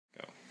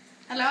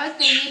Hallo, ik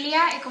ben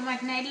Julia. Ik kom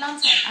uit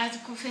Nederland en uit de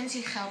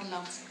provincie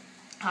Gelderland.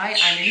 Hi,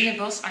 I'm Eline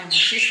Bos. I'm her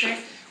sister.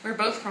 We're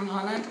both from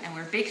Holland and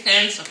we're big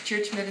fans of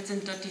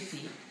churchmilitant.tv.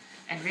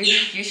 And really,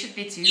 you should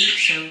be too,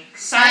 so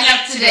sign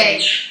up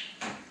today!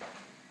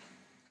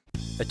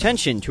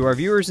 Attention to our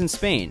viewers in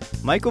Spain.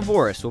 Michael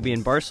Voris will be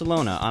in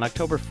Barcelona on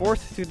October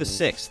 4th through the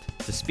 6th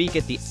to speak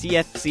at the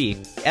CFC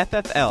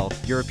FFL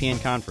European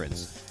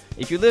Conference.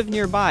 If you live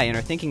nearby and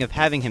are thinking of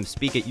having him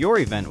speak at your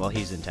event while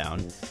he's in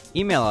town,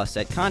 email us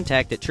at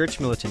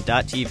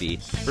contact@churchmilitant.tv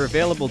for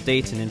available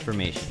dates and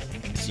information.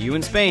 See you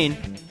in Spain!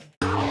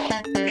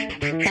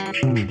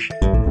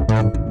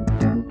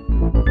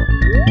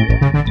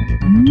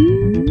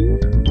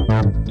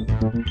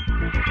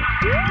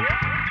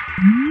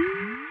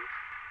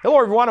 Hello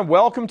everyone and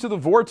welcome to The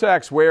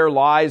Vortex, where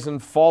lies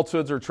and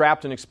falsehoods are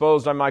trapped and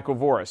exposed. I'm Michael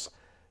Voris.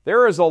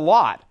 There is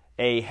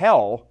a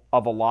hell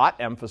of a lot,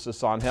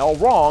 emphasis on hell,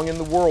 wrong in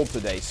the world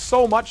today.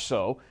 So much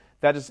so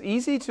that it's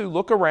easy to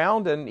look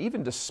around and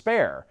even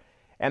despair.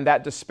 And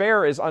that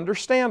despair is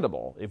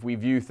understandable if we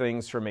view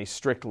things from a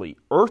strictly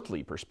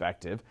earthly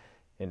perspective.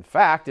 In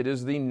fact, it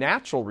is the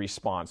natural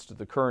response to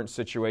the current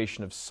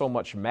situation of so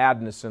much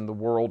madness in the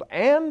world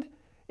and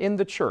in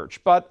the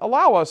church. But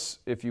allow us,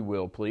 if you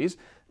will, please,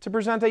 to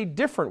present a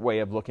different way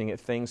of looking at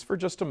things for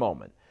just a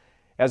moment.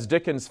 As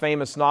Dickens'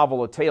 famous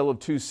novel, A Tale of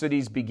Two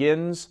Cities,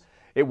 begins,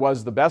 it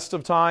was the best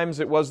of times,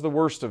 it was the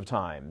worst of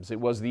times. It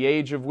was the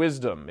age of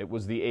wisdom, it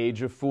was the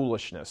age of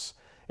foolishness.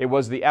 It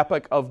was the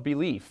epoch of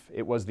belief,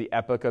 it was the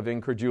epoch of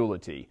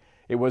incredulity.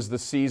 It was the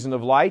season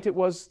of light, it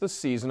was the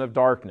season of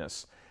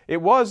darkness.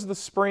 It was the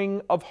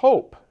spring of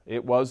hope,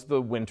 it was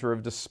the winter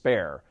of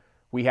despair.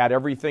 We had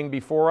everything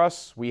before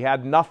us, we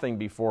had nothing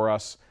before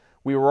us.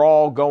 We were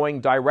all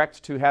going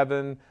direct to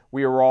heaven.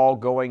 We were all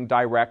going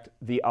direct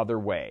the other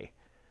way.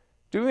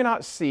 Do we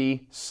not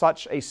see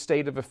such a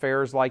state of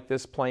affairs like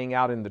this playing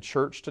out in the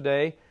church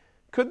today?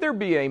 Could there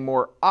be a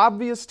more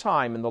obvious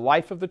time in the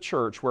life of the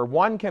church where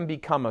one can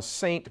become a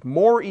saint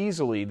more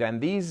easily than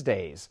these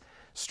days,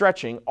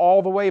 stretching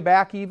all the way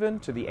back even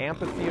to the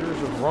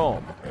amphitheaters of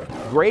Rome?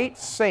 Great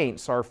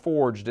saints are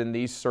forged in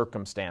these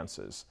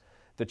circumstances.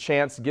 The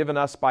chance given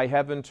us by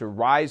heaven to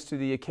rise to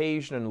the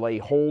occasion and lay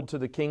hold to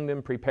the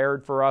kingdom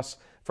prepared for us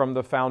from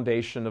the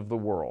foundation of the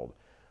world.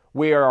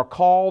 We are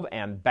called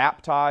and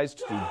baptized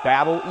to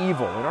battle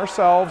evil in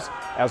ourselves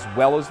as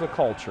well as the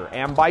culture,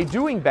 and by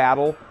doing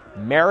battle,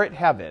 merit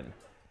heaven.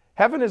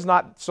 Heaven is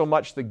not so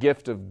much the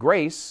gift of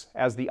grace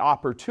as the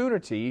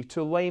opportunity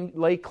to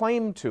lay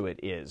claim to it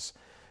is.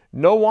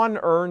 No one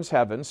earns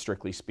heaven,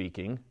 strictly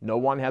speaking. No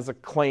one has a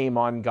claim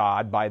on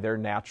God by their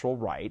natural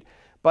right.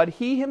 But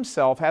He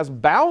Himself has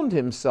bound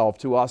Himself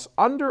to us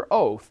under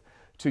oath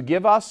to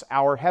give us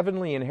our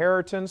heavenly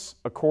inheritance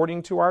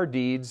according to our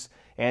deeds,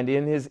 and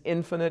in His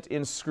infinite,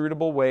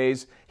 inscrutable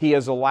ways, He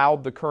has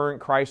allowed the current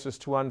crisis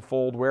to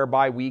unfold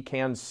whereby we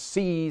can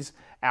seize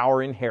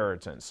our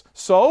inheritance.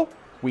 So,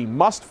 we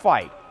must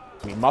fight.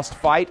 We must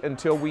fight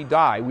until we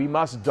die. We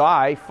must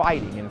die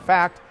fighting. In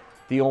fact,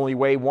 the only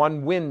way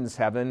one wins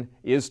heaven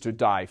is to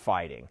die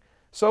fighting.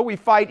 So we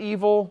fight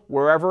evil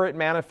wherever it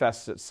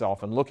manifests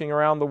itself, and looking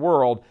around the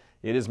world,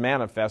 it is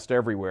manifest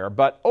everywhere.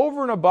 But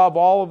over and above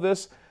all of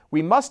this,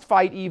 we must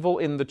fight evil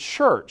in the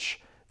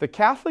church. The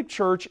Catholic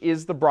Church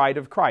is the bride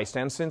of Christ,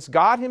 and since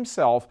God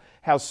Himself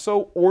has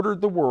so ordered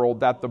the world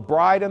that the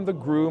bride and the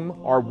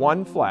groom are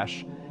one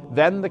flesh,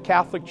 then the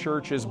Catholic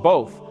Church is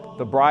both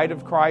the bride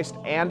of Christ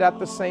and at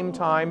the same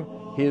time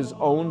His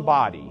own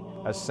body,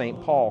 as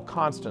St. Paul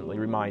constantly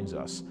reminds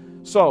us.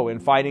 So, in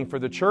fighting for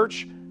the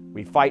church,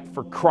 we fight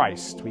for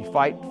Christ. We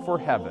fight for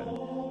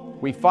heaven.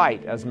 We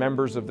fight as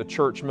members of the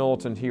church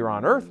militant here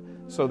on earth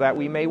so that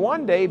we may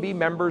one day be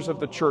members of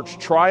the church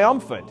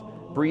triumphant,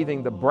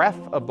 breathing the breath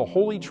of the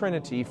Holy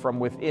Trinity from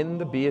within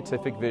the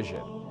beatific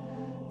vision.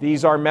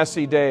 These are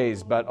messy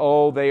days, but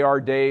oh, they are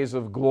days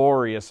of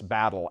glorious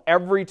battle.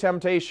 Every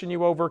temptation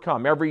you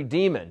overcome, every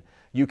demon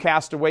you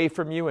cast away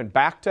from you and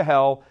back to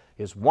hell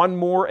is one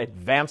more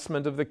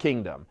advancement of the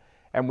kingdom.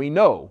 And we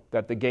know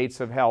that the gates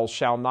of hell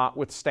shall not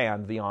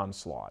withstand the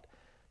onslaught.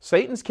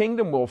 Satan's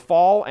kingdom will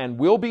fall and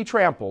will be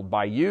trampled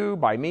by you,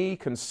 by me,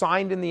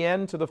 consigned in the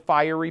end to the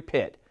fiery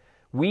pit.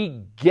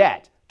 We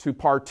get to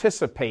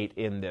participate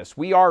in this.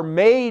 We are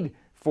made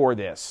for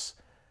this.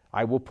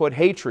 I will put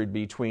hatred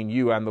between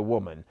you and the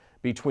woman,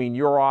 between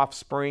your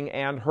offspring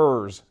and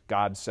hers,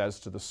 God says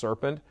to the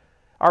serpent.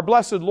 Our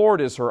blessed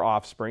Lord is her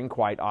offspring,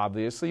 quite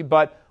obviously,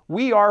 but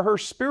we are her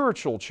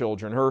spiritual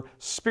children, her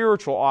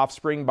spiritual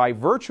offspring by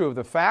virtue of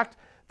the fact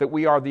that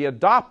we are the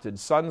adopted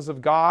sons of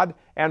God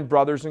and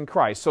brothers in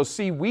Christ. So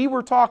see, we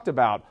were talked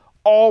about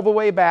all the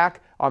way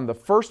back on the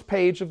first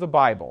page of the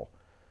Bible.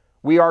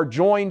 We are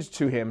joined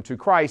to Him, to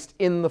Christ,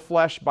 in the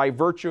flesh by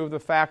virtue of the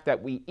fact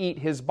that we eat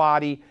His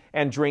body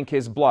and drink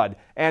His blood,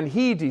 and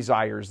He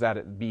desires that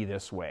it be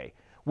this way.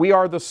 We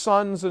are the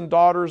sons and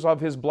daughters of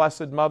His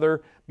blessed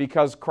Mother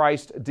because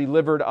Christ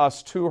delivered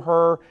us to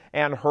her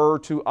and her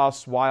to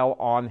us while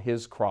on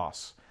His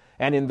cross.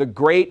 And in the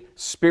great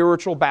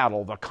spiritual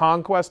battle, the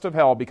conquest of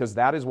hell, because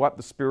that is what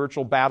the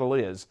spiritual battle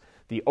is,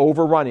 the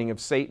overrunning of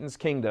Satan's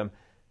kingdom,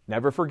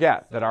 never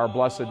forget that our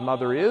Blessed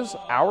Mother is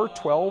our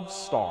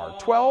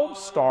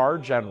 12-star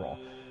general.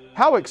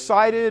 How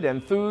excited,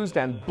 enthused,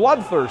 and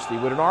bloodthirsty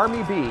would an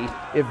army be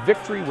if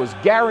victory was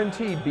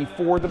guaranteed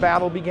before the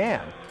battle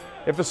began?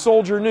 If a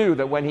soldier knew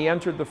that when he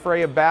entered the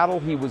fray of battle,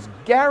 he was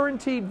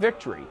guaranteed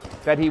victory,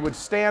 that he would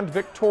stand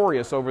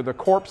victorious over the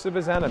corpse of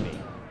his enemy,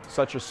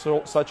 such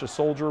a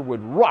soldier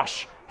would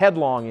rush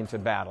headlong into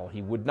battle.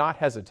 He would not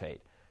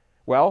hesitate.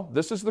 Well,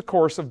 this is the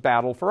course of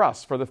battle for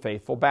us, for the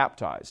faithful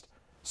baptized.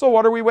 So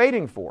what are we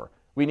waiting for?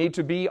 We need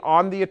to be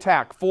on the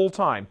attack full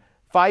time,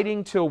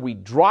 fighting till we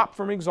drop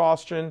from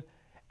exhaustion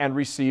and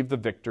receive the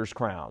victor's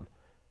crown.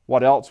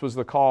 What else was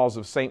the cause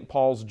of St.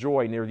 Paul's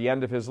joy near the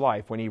end of his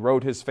life when he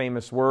wrote his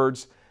famous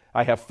words,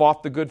 "I have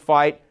fought the good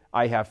fight,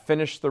 I have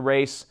finished the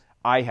race,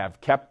 I have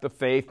kept the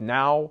faith,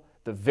 now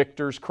the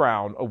victor's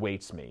crown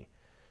awaits me."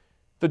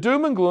 The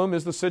doom and gloom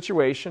is the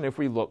situation if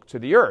we look to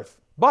the earth.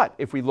 But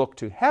if we look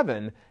to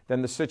heaven,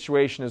 then the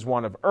situation is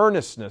one of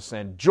earnestness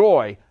and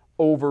joy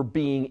over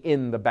being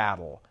in the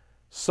battle.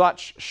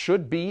 Such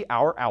should be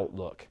our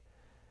outlook.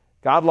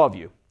 God love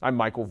you. I'm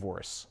Michael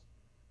Voris.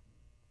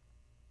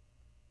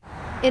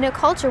 In a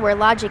culture where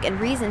logic and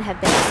reason have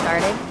been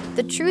discarded,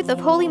 the truth of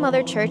Holy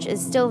Mother Church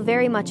is still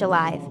very much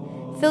alive.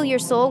 Fill your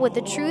soul with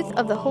the truth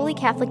of the Holy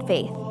Catholic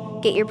faith.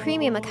 Get your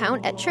premium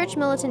account at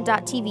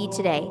churchmilitant.tv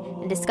today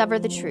and discover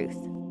the truth.